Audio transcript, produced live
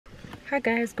Hi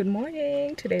guys, good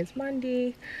morning. Today is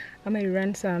Monday. I'm gonna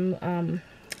run some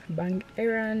bank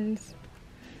errands,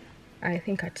 I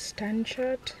think at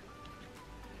Stanchot,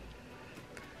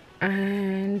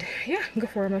 and yeah, go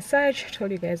for a massage.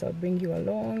 Told you guys I'll bring you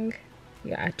along.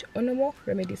 Yeah, at Onomo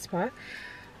Remedy Spa,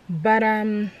 but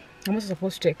I'm also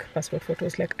supposed to take passport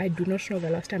photos. Like, I do not know the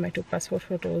last time I took passport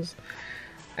photos.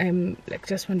 I'm like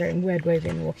just wondering, where do I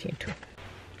even walk into?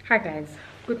 Hi guys,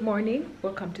 good morning.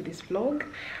 Welcome to this vlog.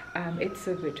 It's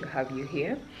so good to have you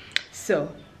here.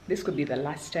 So this could be the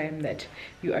last time that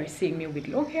you are seeing me with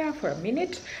long hair for a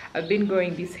minute. I've been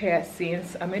growing this hair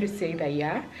since, I'm going to say the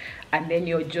year, and then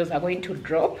your jaws are going to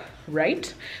drop,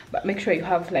 right? But make sure you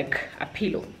have like a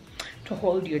pillow to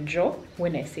hold your jaw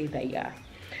when I say the year.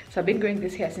 So I've been growing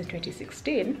this hair since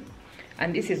 2016,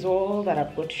 and this is all that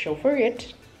I've got to show for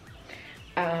it.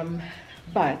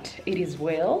 But it is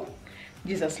well.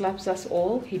 Jesus loves us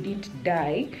all. He didn't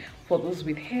die for those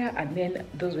with hair and then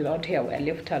those without hair were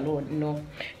left alone. No,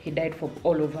 he died for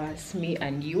all of us, me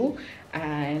and you,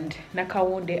 and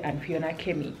Nakawonde and Fiona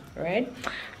Kemi, right?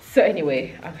 So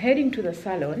anyway, I'm heading to the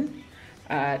salon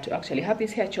to actually have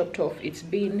this hair chopped off.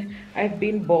 I've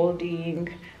been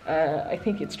balding. I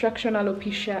think it's traction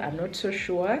alopecia, I'm not so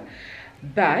sure,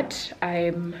 but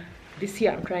this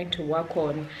year I'm trying to work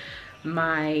on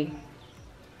my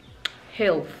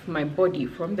health, my body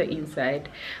from the inside.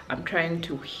 I'm trying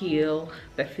to heal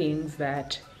the things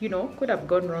that, you know, could have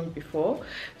gone wrong before.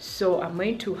 So I'm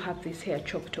going to have this hair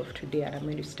chopped off today, and I'm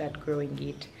going to start growing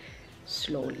it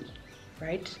slowly,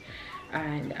 right?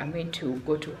 And I'm going to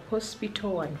go to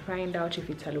hospital and find out if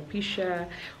it's alopecia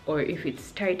or if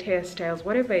it's tight hairstyles,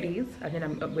 whatever it is, and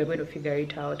then we're going to figure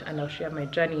it out, and I'll share my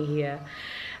journey here.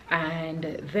 And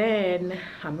then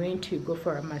I'm going to go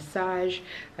for a massage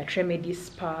at Remedy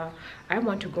Spa. I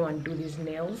want to go and do these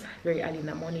nails very early in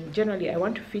the morning. Generally, I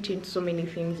want to fit in so many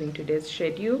things in today's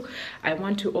schedule. I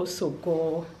want to also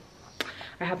go,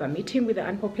 I have a meeting with the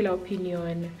unpopular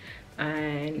opinion,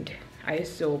 and I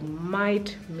also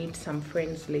might meet some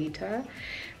friends later.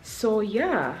 So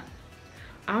yeah,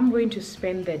 I'm going to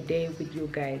spend the day with you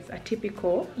guys, a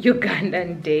typical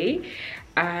Ugandan day,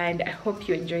 and I hope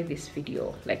you enjoy this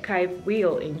video. Like, I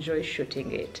will enjoy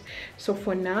shooting it. So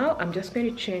for now, I'm just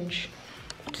going to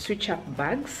switch up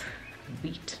bags a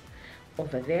bit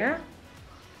over there,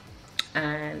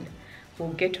 and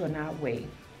we'll get on our way.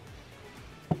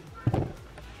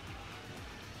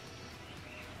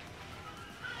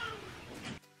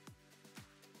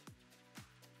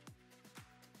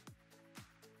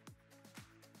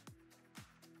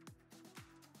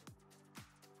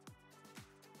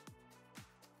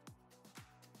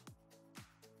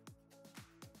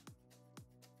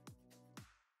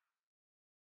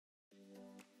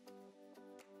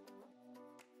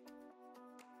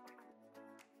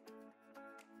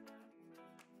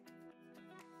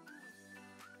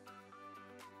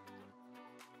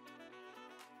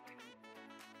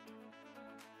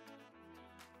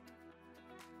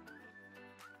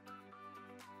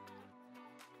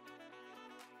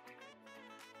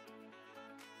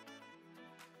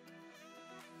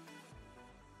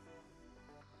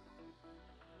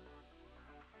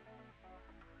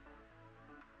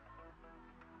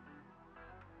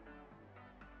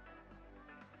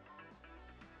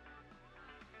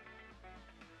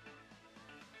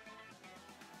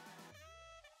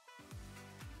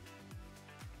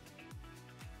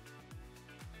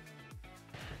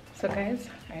 So guys,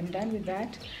 I'm done with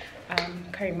that. I'm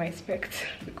carrying my specs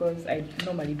because I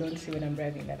normally don't see when I'm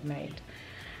driving at night.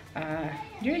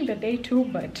 During the day too,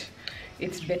 but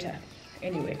it's better.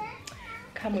 Anyway,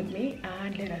 come with me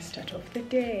and let us start off the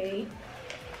day.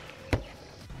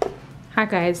 Hi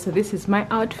guys, so this is my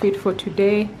outfit for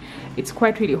today. It's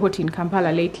quite really hot in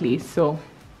Kampala lately, so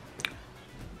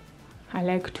I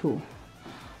like to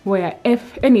wear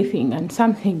anything and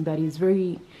something that is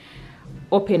very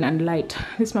open and light.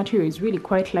 This material is really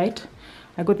quite light.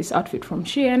 I got this outfit from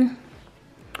Shein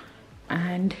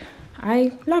and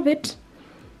I love it.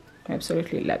 I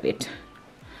absolutely love it.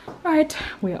 Right,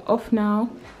 we are off now.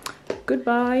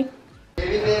 Goodbye.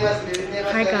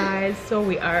 Hi guys, so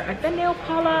we are at the nail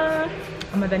parlor.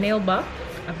 I'm at the nail bar.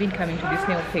 I've been coming to this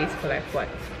nail place for like what,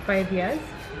 5 years,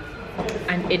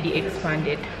 and Eddie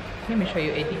expanded. Let me show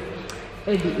you Eddie.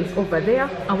 Eddie is over there,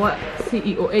 our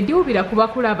CEO. Eddie will be the kuba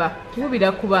kulaba, will be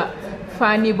the kuba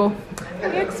fanibo.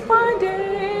 He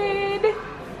expanded.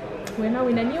 We're now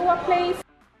in a newer place.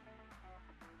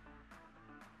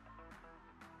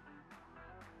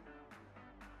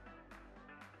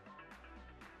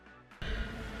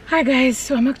 Hi guys,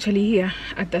 so I'm actually here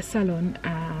at the salon.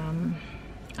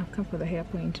 I've come for the hair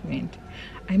appointment.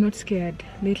 I'm not scared.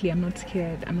 Lately, I'm not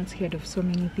scared. I'm not scared of so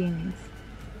many things.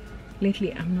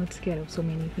 Lately, I'm not scared of so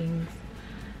many things.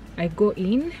 I go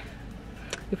in.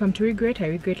 If I'm to regret, I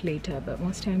regret later. But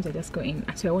most times, I just go in.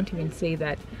 So I won't even say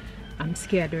that I'm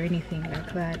scared or anything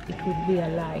like that. It would be a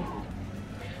lie.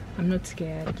 I'm not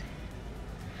scared.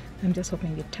 I'm just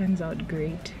hoping it turns out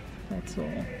great. That's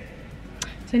all.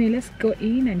 So anyway, let's go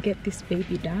in and get this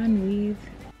baby done with.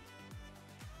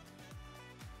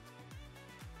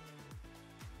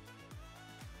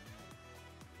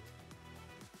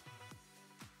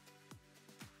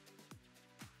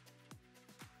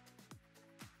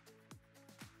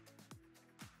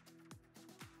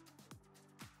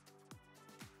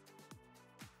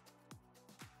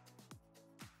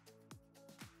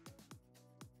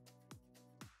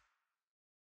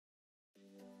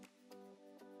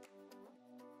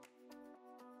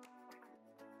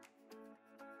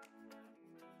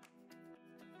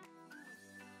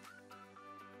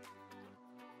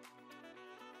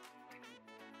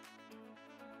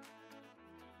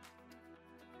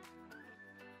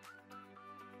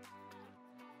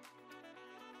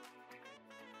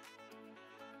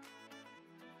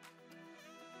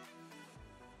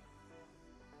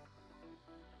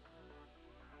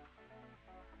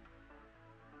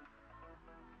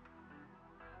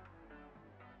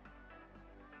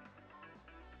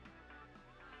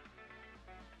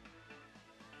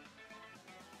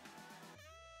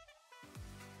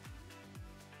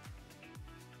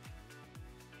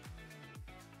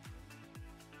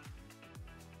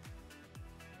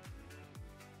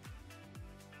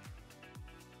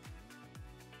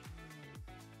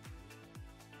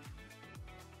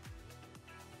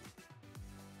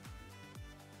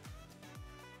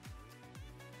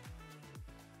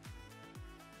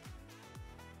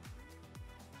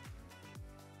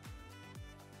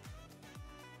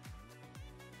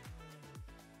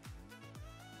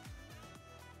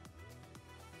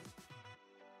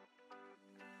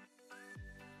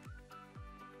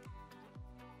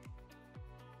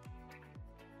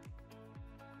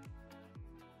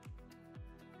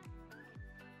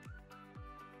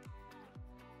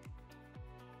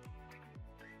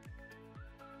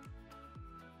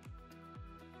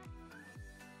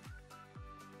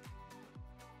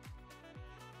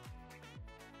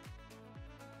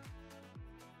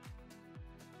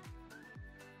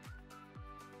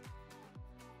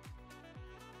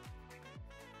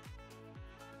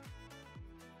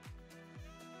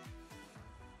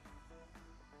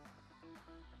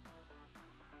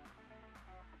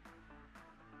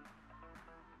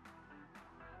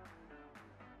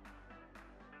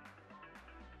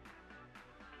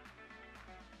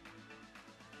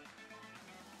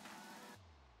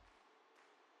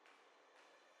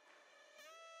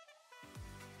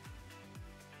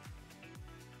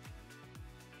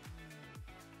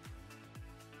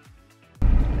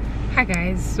 Hi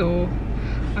guys, so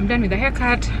I'm done with the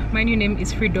haircut. My new name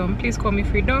is Freedom. Please call me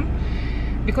Freedom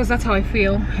because that's how I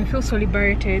feel. I feel so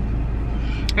liberated.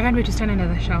 I can't wait to stand under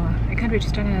the shower. I can't wait to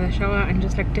stand under the shower and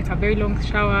just like take a very long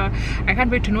shower. I can't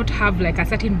wait to not have like a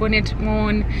certain bonnet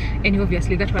on, and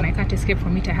obviously that one I can't escape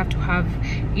from it. I have to have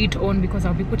it on because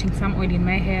I'll be putting some oil in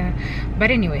my hair. But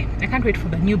anyway, I can't wait for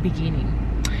the new beginning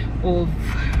of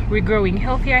regrowing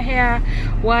healthier hair.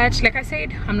 What, like I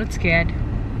said, I'm not scared.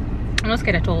 I'm not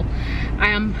scared at all. I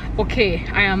am okay.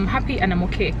 I am happy and I'm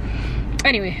okay.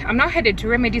 Anyway, I'm now headed to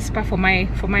Remedy Spa for my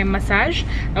massage.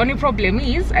 The only problem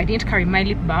is I didn't carry my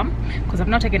lip balm because I've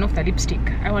not taken off the lipstick.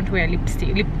 I want to wear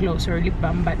lip gloss or lip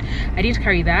balm, but I didn't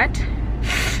carry that,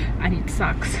 and it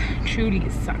sucks. Truly,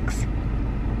 it sucks.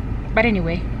 But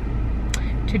anyway,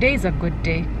 today is a good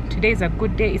day. Today is a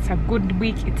good day. It's a good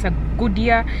week. It's a good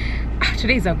year.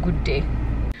 Today is a good day.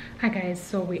 Hi guys,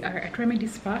 so we are at Remedy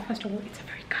Spa. First of all, it's a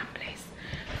very calm place.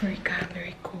 Very calm,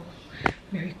 very cool,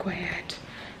 very quiet.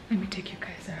 Let me take you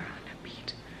guys around a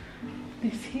bit.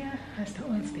 This here has the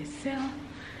oils they sell.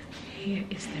 Here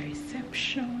is the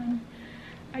reception.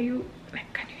 Are you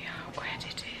like, can you hear how quiet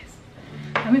it is?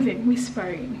 I'm even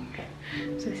whispering.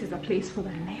 So this is a place for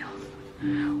the nails.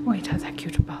 Oh, it has a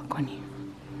cute balcony.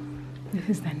 This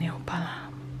is the nail parlor.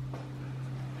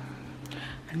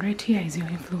 And right here is your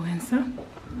influencer.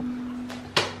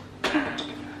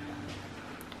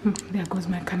 There goes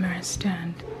my camera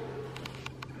stand.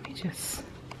 Let me just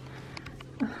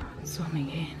zooming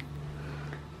in.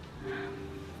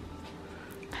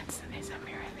 There's a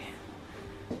mirror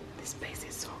there. This place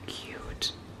is so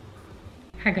cute.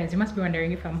 Hi guys, you must be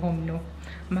wondering if I'm home. No,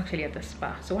 I'm actually at the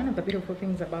spa. So one of the beautiful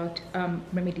things about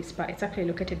Remedy Spa, it's actually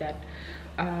located at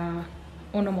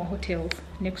Onomo Hotels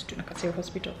next to Nakasero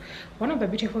Hospital. One of the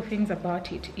beautiful things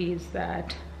about it is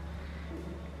that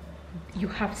you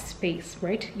have space,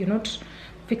 right? You're not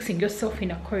fixing yourself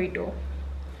in a corridor.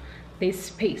 There's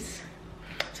space.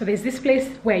 So there's this place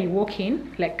where you walk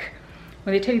in, like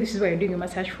when they tell you this is where you're doing your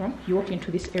massage from, you walk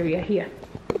into this area here.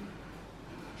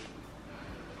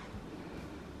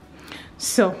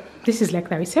 So this is like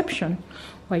the reception,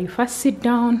 where you first sit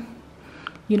down,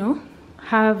 you know,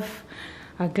 have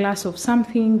a glass of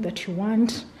something that you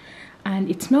want, and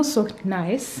it smells so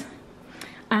nice.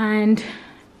 And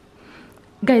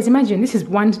guys, imagine this is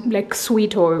one like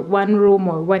suite or one room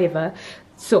or whatever.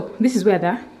 So this is where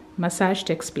the massage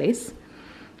takes place.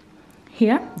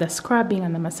 Here the scrubbing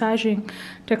and the massaging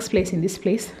takes place in this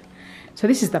place. So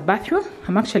this is the bathroom.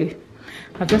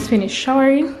 I've just finished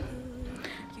showering,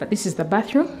 but this is the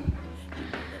bathroom.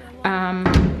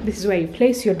 This is where you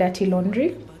place your dirty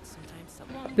laundry.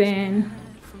 Then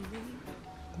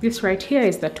this right here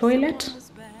is the toilet.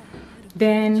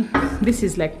 Then this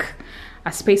is like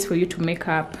a space for you to make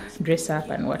up, dress up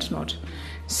and whatnot.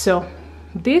 So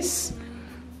this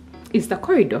is the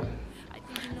corridor.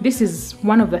 This is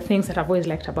one of the things that I've always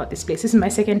liked about this place. This is my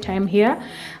second time here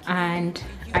and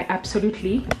I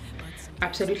absolutely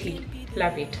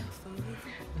love it.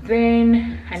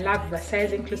 Then I love the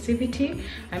size inclusivity.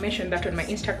 I mentioned that on my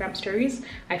Instagram stories.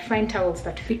 I find towels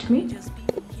that fit me.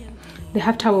 They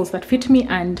have towels that fit me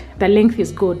and the length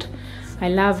is good. I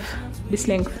love this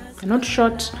length. They're not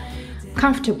short,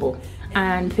 comfortable,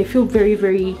 and they feel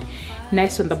very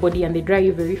nice on the body and they dry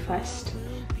you very fast.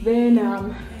 Then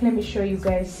let me show you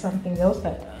guys something else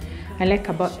that I like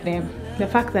about them. The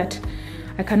fact that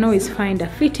I can always find a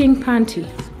fitting panty.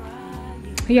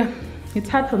 Yeah, it's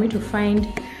hard for me to find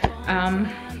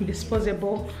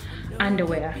disposable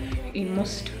underwear in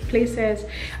most places.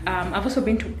 I've also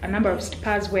been to a number of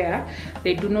spas where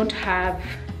they do not have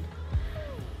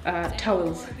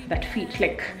towels that fit.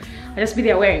 Like I just be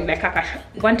there wearing like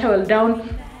one towel down,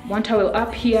 one towel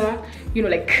up here, you know,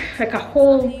 like a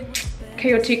whole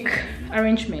chaotic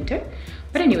arrangement.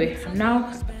 But anyway,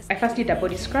 I first did a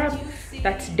body scrub.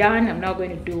 That's done. I'm now going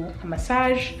to do a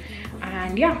massage,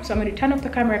 and yeah, so I'm going to turn off the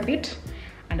camera a bit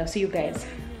and I'll see you guys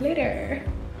later.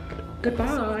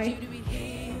 Goodbye.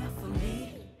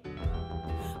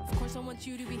 Of course I want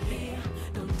you to be here,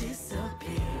 don't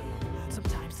disappear.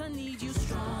 Sometimes I need you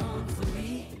strong for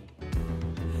me.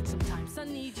 Sometimes I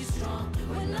need you strong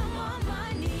when I'm on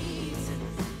my knees.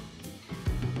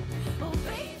 Oh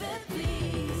baby,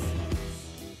 please.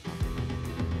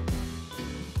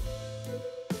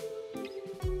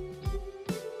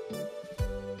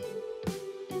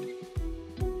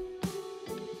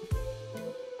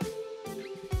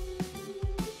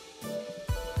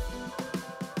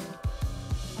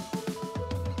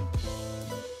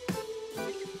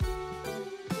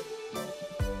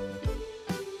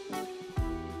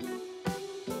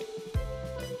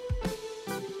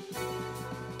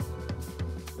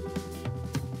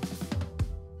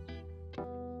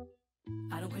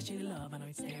 Your love, I know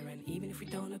it's there, and even if we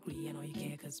don't agree, I know you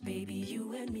care, cause baby,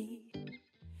 you and me,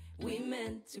 we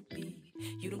meant to be.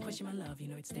 You don't question my love, you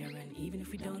know it's there, and even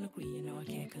if we don't agree, you know I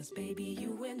care, cause baby,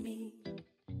 you and me,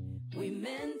 we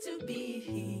meant to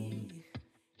be.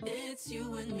 It's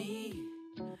you and me,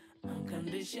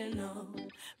 unconditional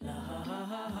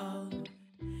love.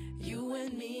 You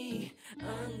and me,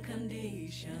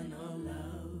 unconditional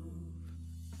love.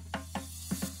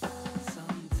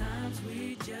 Sometimes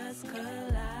we just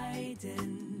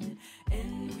colliding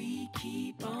and we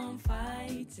keep on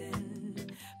fighting,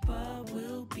 but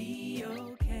we'll be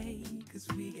okay, cause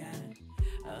we got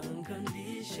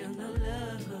unconditional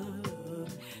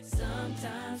love.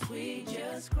 Sometimes we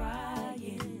just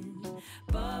crying,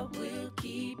 but we'll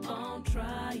keep on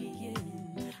trying.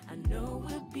 I know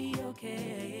we'll be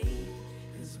okay,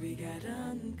 cause we got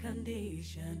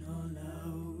unconditional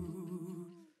love.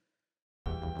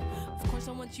 Of course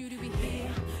I want you to be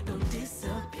here, don't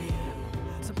disappear.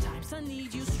 Sometimes I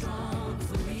need you strong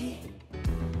for me.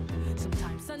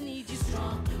 Sometimes I need you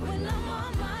strong when I'm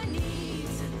on my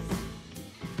knees.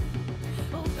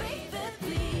 Oh baby,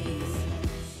 please.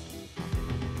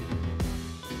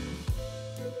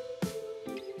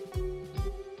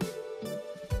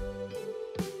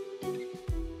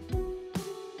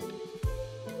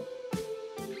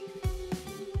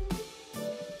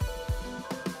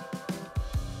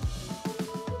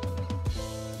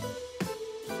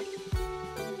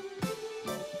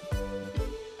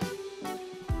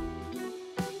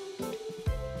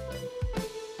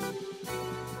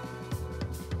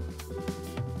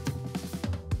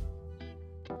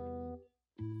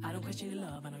 Your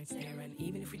love, I know it's there, and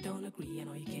even if we don't agree, I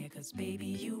know you care, cause baby,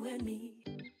 you and me,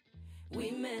 we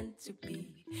meant to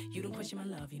be. You don't question my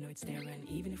love, you know it's there. And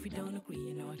even if we don't agree,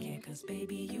 you know I care. Cause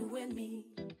baby, you and me,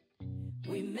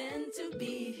 we meant to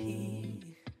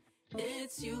be.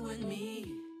 It's you and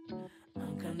me,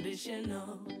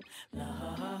 unconditional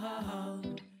love.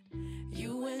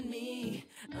 You and me,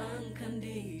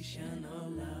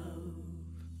 unconditional love.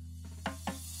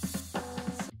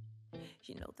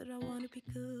 You know that I wanna be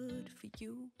good for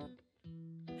you.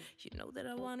 You know that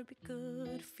I wanna be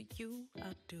good for you,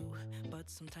 I do. But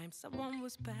sometimes someone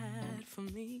was bad for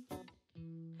me.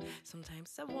 Sometimes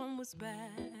someone was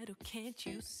bad, oh can't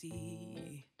you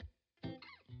see?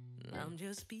 I'm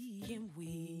just being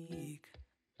weak.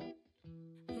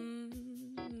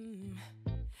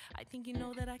 I think you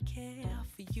know that I care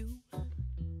for you.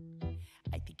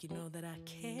 I think you know that I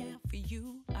care for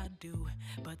you, I do.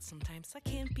 But sometimes I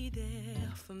can't be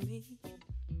there for me.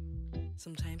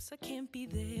 Sometimes I can't be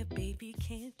there, baby,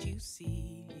 can't you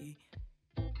see?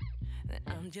 That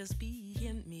I'm just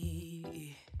being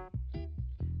me.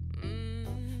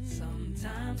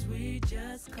 Sometimes we're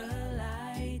just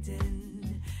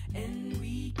colliding, and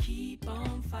we keep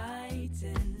on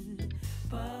fighting.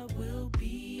 But we'll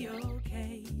be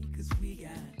okay, cause we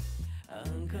got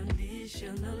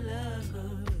unconditional love.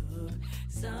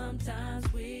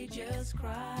 Sometimes we're just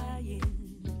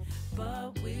crying,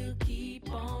 but we'll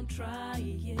keep on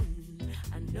trying.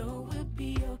 I know we'll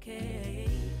be okay,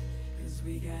 cause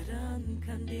we got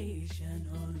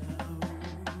unconditional love.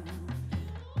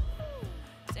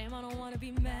 Damn, I don't wanna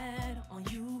be mad on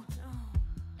you.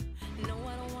 No,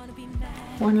 I don't wanna be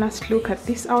mad. One last look at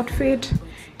this outfit.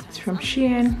 It's from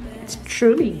Shein. It's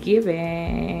truly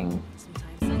giving.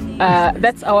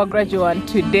 That's our graduate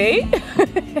today.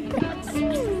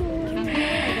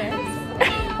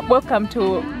 Welcome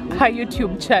to her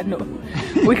YouTube channel.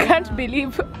 We can't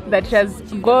believe that she has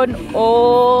gone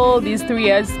all these 3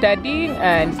 years studying,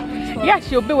 and yeah,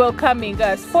 she'll be welcoming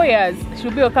us. 4 years,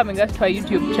 she'll be welcoming us to her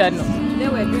YouTube channel. Today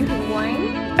we're drinking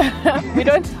wine. We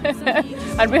don't,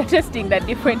 and we're testing the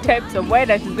different types of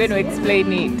wine, and she's going to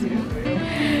explain it.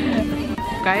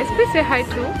 Guys, please say hi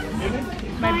to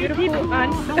my beautiful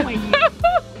aunt. How are you?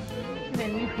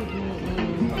 Then we put me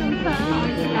in.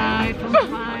 I'm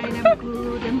fine, I'm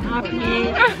good, I'm happy.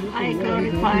 I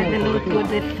glorify the Lord with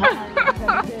the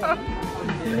Father.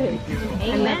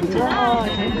 Amen to God.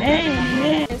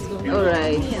 Amen.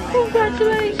 Alright.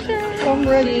 Congratulations.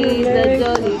 She's a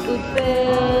jolly good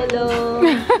fellow.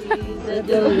 She's a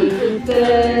jolly good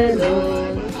fellow.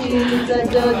 She's a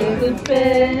jolly good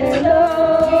fellow.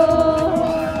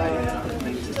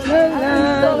 And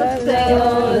so say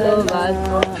all of us.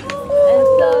 And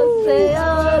so say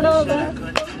all of us.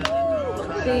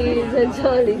 She's a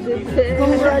jolly good fellow.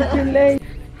 Congratulations.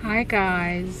 Hi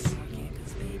guys.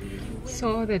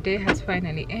 So the day has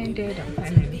finally ended. I'm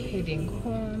finally heading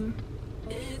home.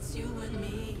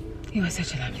 It was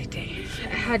such a lovely day.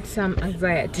 I had some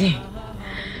anxiety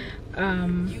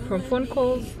from phone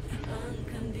calls.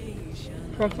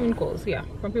 Yeah,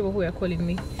 from people who were calling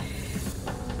me.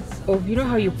 Of, you know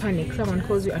how you panic, someone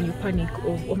calls you and you panic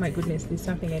of, oh my goodness, there's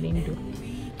something I didn't do.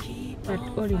 But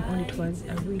all in all, it was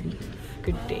a really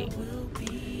good day.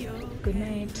 Good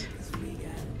night.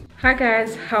 Hi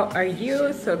guys, how are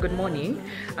you? So good morning.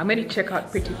 I'm going to check out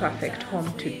Pretty Perfect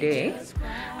Home today.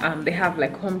 They have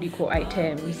like home decor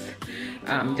items,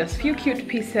 just few cute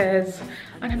pieces,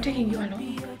 and I'm taking you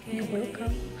along. You're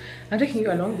welcome. I'm taking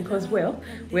you along because, well,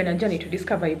 we're on a journey to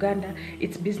discover Uganda,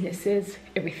 its businesses,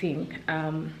 everything.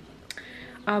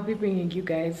 I'll be bringing you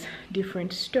guys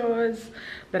different stores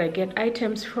that I get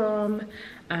items from,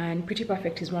 and Pretty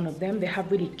Perfect is one of them. They have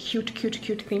really cute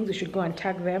things. You should go and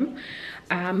tag them.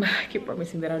 I keep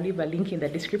promising that I'll leave a link in the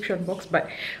description box, but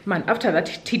man, after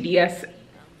that tedious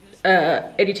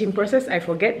editing process, I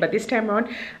forget. But this time around,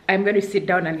 I'm going to sit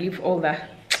down and leave all the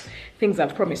things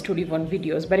I've promised to leave on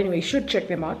videos. But anyway, you should check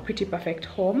them out. Pretty Perfect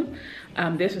Home.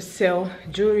 They also sell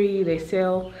jewelry, they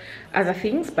sell other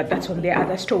things, but that's on their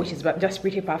other store, which is just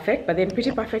Pretty Perfect. But then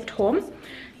Pretty Perfect Home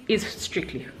is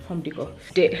strictly home decor.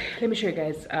 Let me show you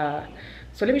guys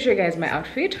let me show you guys my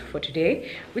outfit for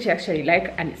today, which I actually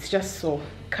like, and it's just so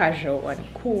casual and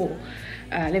cool.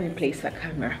 Let me place the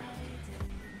camera.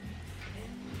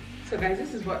 So guys,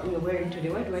 this is what we're wearing today.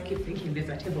 Why do I keep thinking there's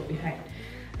a table behind?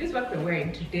 This is what we're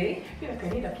wearing today. I feel like I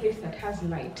need a place that has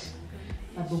light.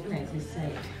 But Bubuna is this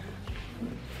side.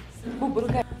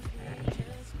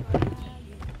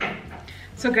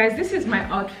 So guys, this is my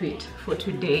outfit for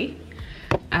today.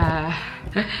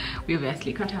 We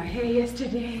obviously cut our hair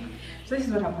yesterday. So this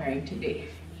is what I'm wearing today.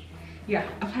 Yeah,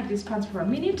 I've had these pants for a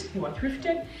minute. They were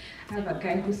thrifted. I have a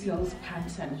guy who sells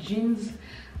pants and jeans.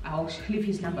 I'll leave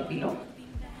his number below.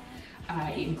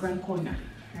 in Grand Corner,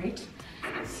 right?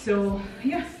 So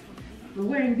yeah, we're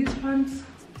wearing these pants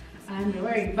and we're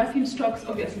wearing Birkenstocks.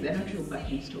 Obviously they're not real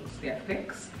Birkenstocks, they're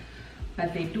fakes,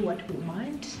 but they do what we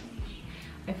want.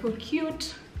 I feel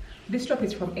cute. This top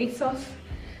is from ASOS.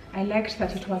 I liked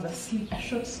that it was a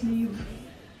short sleeve.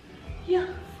 Yeah,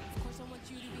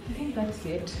 I think that's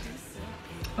it.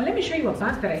 Well, let me show you a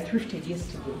bag that I thrifted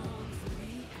yesterday.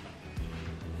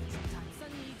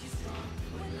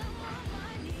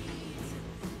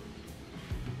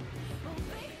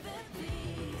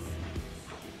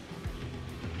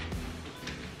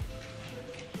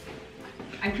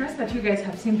 I trust that you guys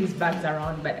have seen these bags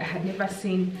around, but I had never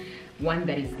seen one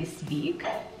that is this big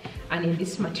and in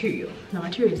this material. The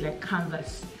material is like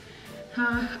canvas.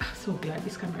 So glad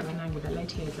this cameraman with the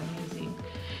light here is amazing.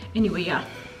 Anyway, yeah,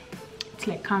 it's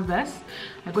like canvas.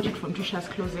 I got it from Trisha's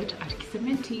Closet at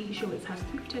Kisementi. She always has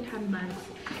thrifted handbags.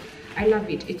 I love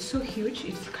it. It's so huge.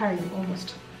 It's carrying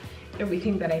almost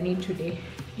everything that I need today,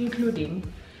 including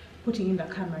putting in the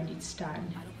camera and its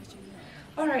stand.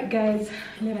 Alright guys,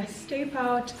 let us step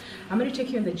out. I'm going to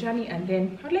take you on the journey, and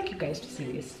then I'd like you guys to see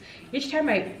this. Each time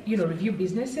I review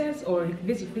businesses or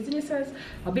visit businesses,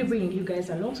 I'll be bringing you guys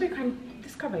along so you can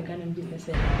discover Ugandan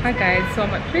businesses. Hi guys, so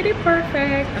I'm at Pretty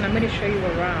Perfect and I'm going to show you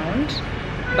around.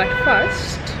 But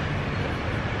first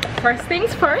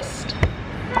things first.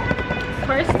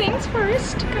 First things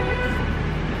first, guys.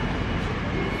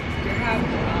 They have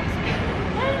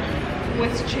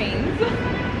waist chains.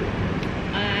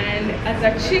 And as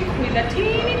a chick with a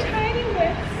teeny tiny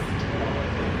waist,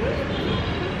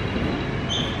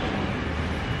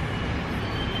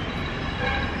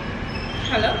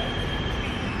 hello?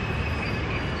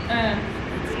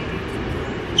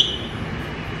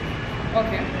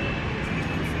 Okay.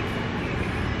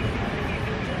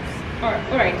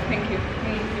 All right, thank you.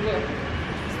 You will.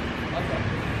 Okay.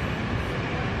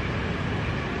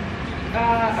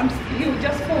 He will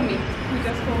just call me.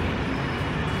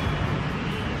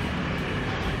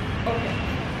 Okay.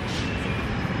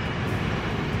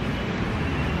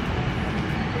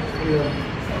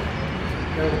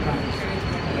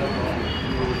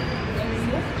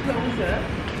 Move closer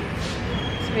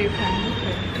so you can look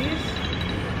like this.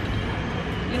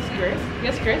 Yes, Grace.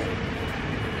 Yes, Grace.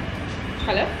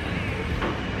 Hello.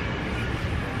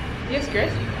 Yes,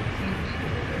 Grace.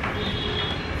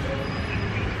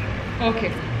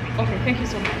 Okay. Okay. Thank you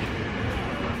so much.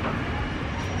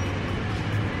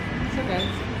 So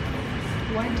guys,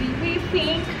 what do we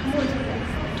think? I want to wear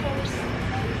some tops.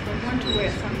 I want to wear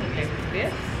something like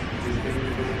this.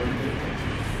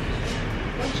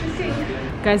 What do you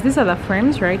think? Guys, these are the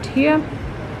frames right here.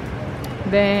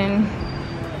 Then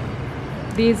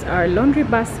these are laundry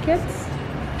baskets.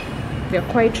 They're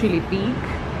quite really big.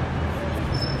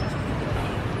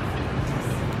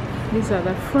 These are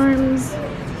the frames.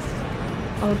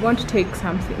 I would want to take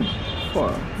something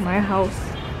for my house.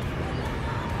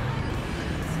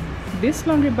 This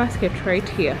laundry basket right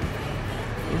here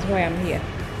is why I'm here.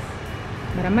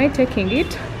 But am I taking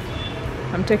it?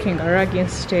 I'm taking a rug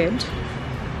instead.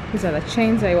 These are the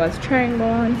chains I was trying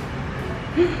on.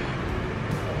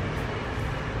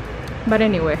 But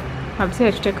anyway, I've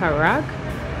decided to take a rug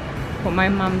for my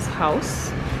mom's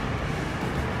house.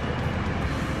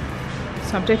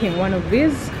 So I'm taking one of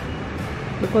these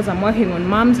because I'm working on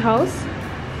mom's house.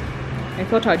 I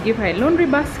thought I'd give her a laundry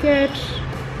basket,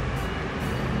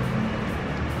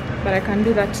 but I can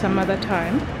do that some other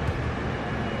time.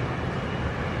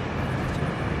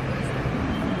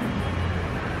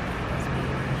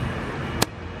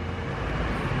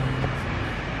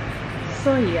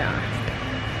 So yeah,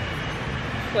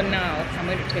 for now I'm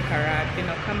going to take a rag, then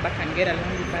I'll come back and get a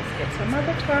laundry basket some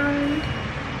other time.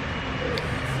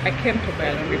 I came to buy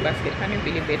a laundry basket, can you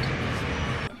believe it?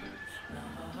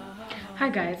 Hi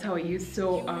guys, how are you?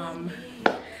 So I'm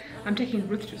taking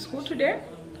Ruth to school today,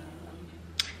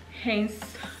 hence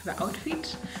the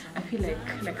outfit. I feel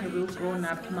like a real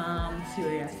grown-up mom,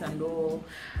 serious and all.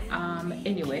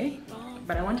 Anyway,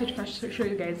 but I wanted to first show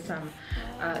you guys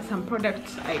some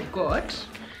products I got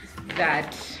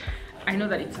that I know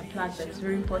that it's a plug that's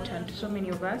very important to so many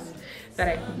of us that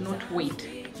I could not wait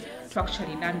to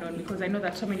actually land on, because I know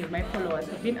that so many of my followers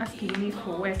have been asking me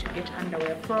for where to get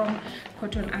underwear from,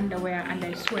 cotton underwear, and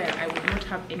I swear I would not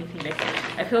have anything like that.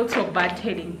 I felt so bad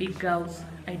telling big girls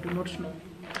I do not know.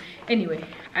 Anyway,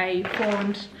 I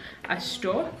found a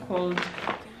store called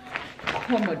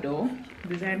Commodore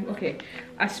Design. Okay,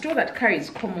 a store that carries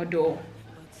Commodore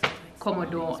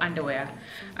underwear,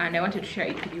 and I wanted to share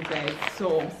it with you guys.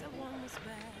 So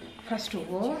first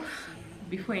of all,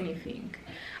 before anything,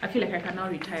 I feel like I can now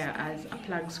retire as a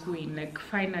plugs queen, like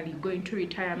finally going to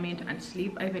retirement and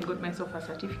sleep. I even got myself a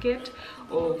certificate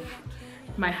of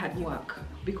my hard work,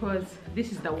 because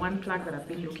this is the one plug that I've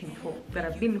been looking for,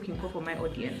 for my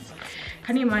audience.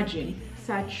 Can you imagine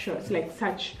such shorts, like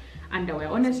such underwear?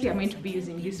 Honestly, I'm going to be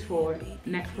using this for a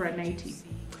nightie.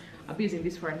 I'll be using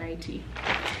this for a nightie.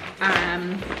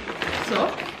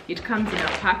 So it comes in a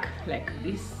pack like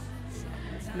this.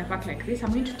 I'm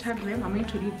going to tag them. I'm going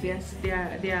to leave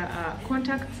their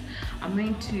contacts. I'm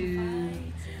going to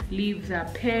leave the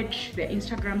page, their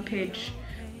Instagram page,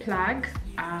 plug.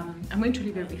 I'm going to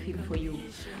leave everything for you,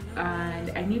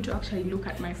 and I need to actually look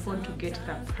at my phone to get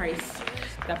the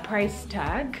price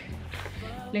tag.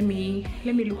 Let me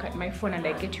look at my phone and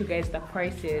I get you guys the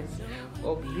prices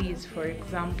of these, for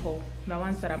example, the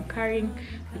ones that I'm carrying,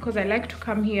 because I like to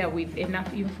come here with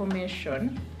enough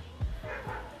information.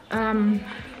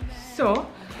 So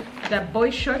the boy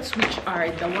shorts, which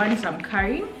are the ones I'm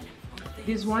carrying,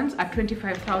 these ones are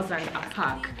 25,000 a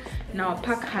pack. Now a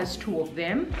pack has 2 of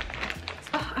them.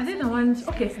 Oh, are they the ones?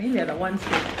 Okay, I think they're the ones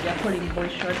that they're calling boy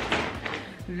shorts.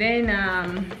 Then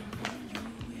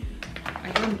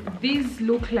these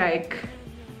look like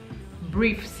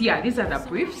briefs. Yeah, these are the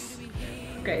briefs.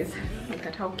 Guys, look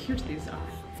at how cute these are.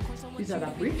 These are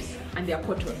the briefs, and they are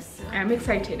cotton. I'm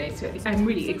excited. I swear, I'm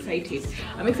really excited.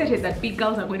 I'm excited that big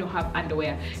girls are going to have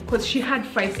underwear, because she had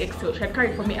 5XL. She had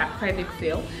carried for me at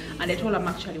 5XL, and I told her I'm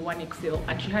actually 1XL,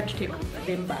 and she had to take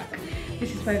them back.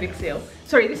 This is 5XL.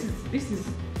 Sorry, this is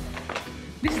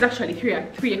actually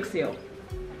 3XL.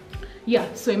 Yeah,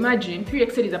 so imagine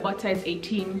 3XL is about size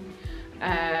 18,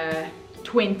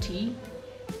 20.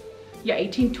 Yeah,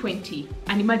 18-20,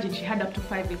 and imagine she had up to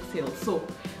 5XL. So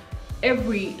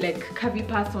every like curvy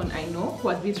person I know who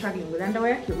has been struggling with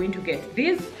underwear, you're going to get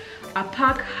this. A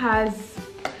pack has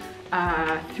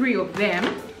 3 of them,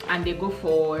 and they go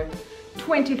for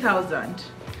 20,000.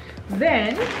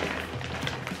 Then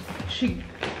she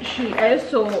has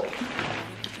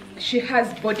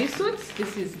bodysuits.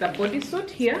 This is the bodysuit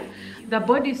here. The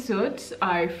bodysuits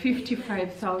are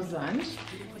 55,000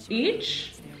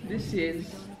 each. This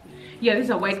is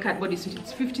a white cat bodysuit.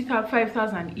 It's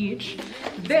 55,000 each.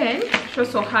 Then she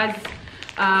also has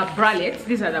bralettes.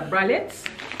 These are the bralettes.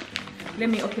 Let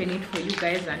me open it for you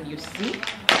guys and you see.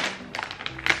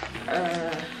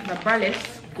 The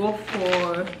bralettes go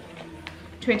for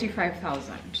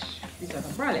 25,000. These are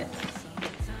the bralettes.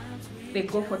 They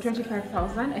go for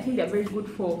 25,000. I think they're very good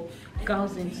for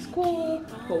girls in school,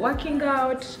 for working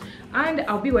out, and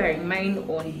I'll be wearing mine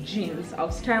on jeans. I'll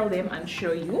style them and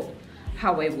show you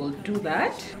how I will do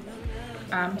that.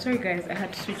 Sorry guys, I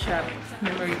had to switch up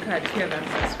memory card here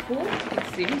that's full, it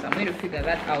seems. I'm going to figure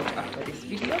that out after this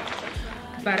video.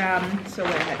 But so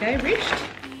where had I reached?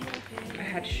 I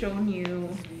had shown you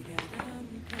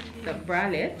the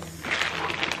bralettes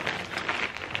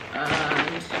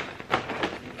and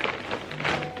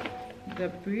the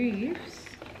briefs.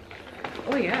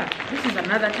 Oh yeah, this is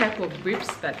another type of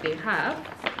briefs that they have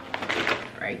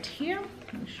right here.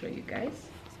 Let me show you guys.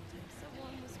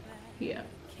 Here,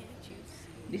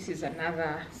 this is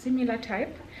another similar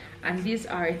type, and these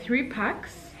are 3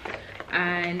 packs,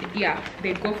 and yeah,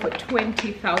 they go for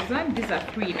 20,000. These are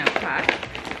 3 in a pack.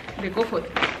 They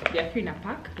are 3 in a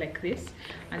pack like this,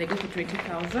 and they go for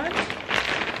 20,000.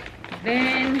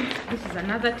 Then this is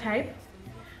another type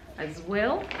as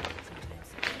well.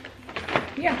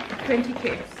 Yeah,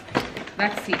 20K.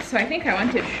 That's it. So I think I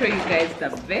wanted to show you guys the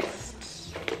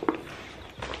vest.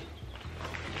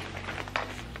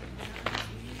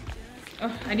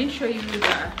 Oh, I didn't show you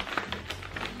the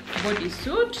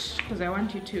bodysuit because I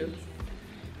want you to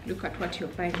look at what you're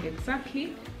buying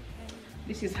exactly.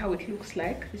 This is how it looks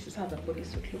like. This is how the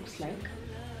bodysuit looks like.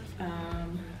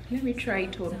 Let me try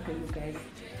it on for you guys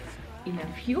in a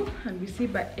few and we see.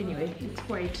 But anyway, it's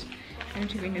white. I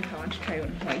don't even know if I want to try on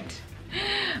white.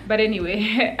 But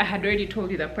anyway, I had already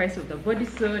told you the price of the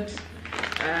bodysuit,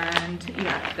 and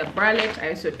yeah, the bralette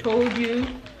I also told you.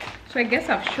 So I guess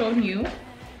I've shown you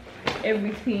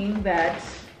everything that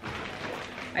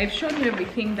I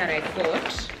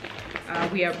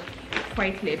got. We are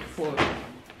quite late for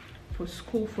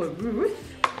school for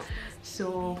Ruth,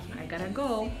 so I gotta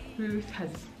go. Ruth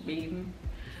has been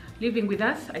living with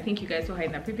us. I think you guys saw her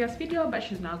in the previous video, but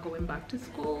she's now going back to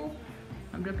school.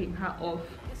 I'm dropping her off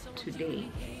today.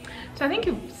 So I think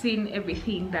you've seen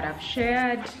everything that I've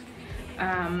shared.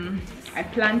 I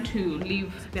plan to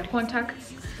leave their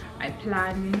contacts. I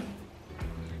plan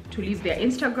to leave their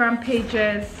Instagram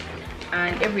pages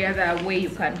and every other way you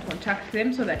can contact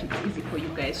them so that it's easy for you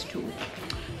guys to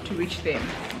reach them.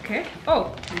 Okay.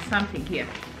 Oh, there's something here.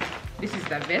 This is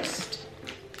the vest.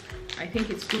 I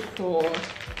think it's good for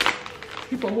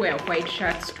people who wear white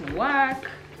shirts to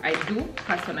work. I do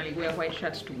personally wear white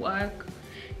shirts to work.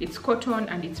 It's cotton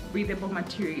and it's breathable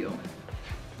material.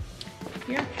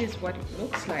 Yeah, this is what it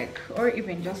looks like. Or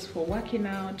even just for working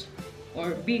out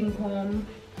or being home.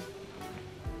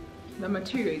 The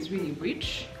material is really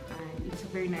rich and it's a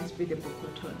very nice breathable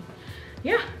cotton.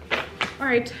 Yeah. All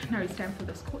right, now it's time for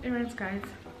the school errands, guys.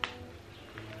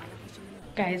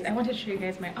 Guys, I wanted to show you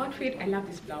guys my outfit. I love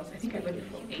this blouse. I think I got it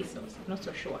from ASOS. I'm not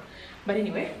so sure, but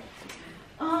anyway,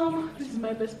 this is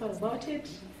my best part about it,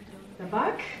 the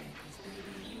back.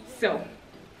 So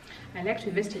I like to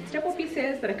invest in staple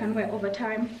pieces that I can wear over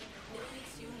time.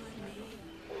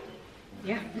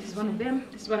 Yeah, this is one of them.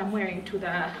 This is what I'm wearing to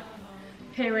the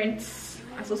Parents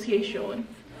Association.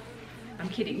 I'm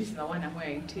kidding, this is the one I'm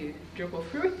wearing to Drop of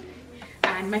Fruit.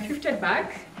 And my thrifted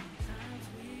bag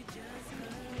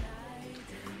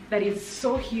that is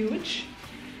so huge,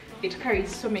 it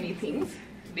carries so many things.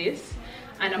 This,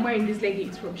 and I'm wearing these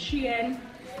leggings from Shein.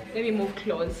 Let me move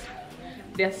close.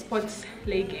 They're sports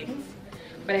leggings,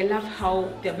 but I love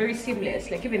how they're very seamless.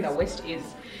 Like even the waist is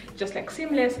just like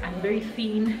seamless and very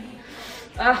thin.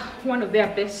 One of their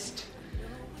best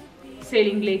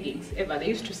selling leggings ever. They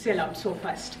used to sell out so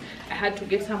fast. I had to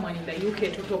get someone in the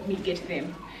UK to help me get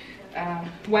them.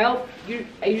 Well,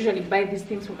 I usually buy these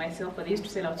things for myself, but they used to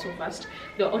sell out so fast.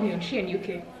 They're only on Shein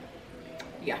UK.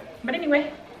 Yeah, but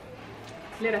anyway,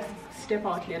 let us step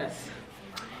out. Let us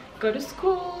go to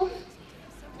school.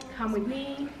 Come with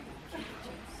me.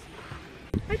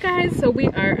 Hi guys, so we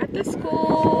are at the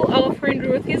school. Our friend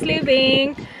Ruth is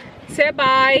leaving. Say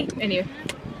bye. Anyway,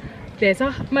 there's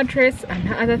a mattress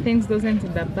and other things, those things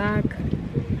in the back.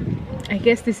 I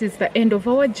guess this is the end of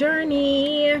our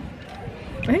journey.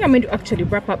 I think I'm going to actually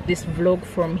wrap up this vlog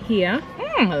from here.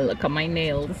 Look at my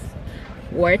nails.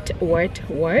 What? With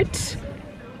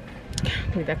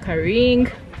a ring.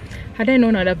 Had I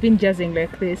known, I'd have been jazzing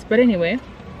like this. But anyway,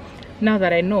 now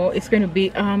that I know, it's going to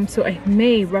be so I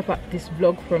may wrap up this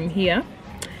vlog from here.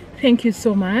 Thank you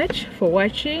so much for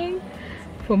watching,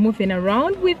 for moving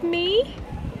around with me.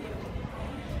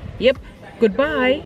 Yep, goodbye.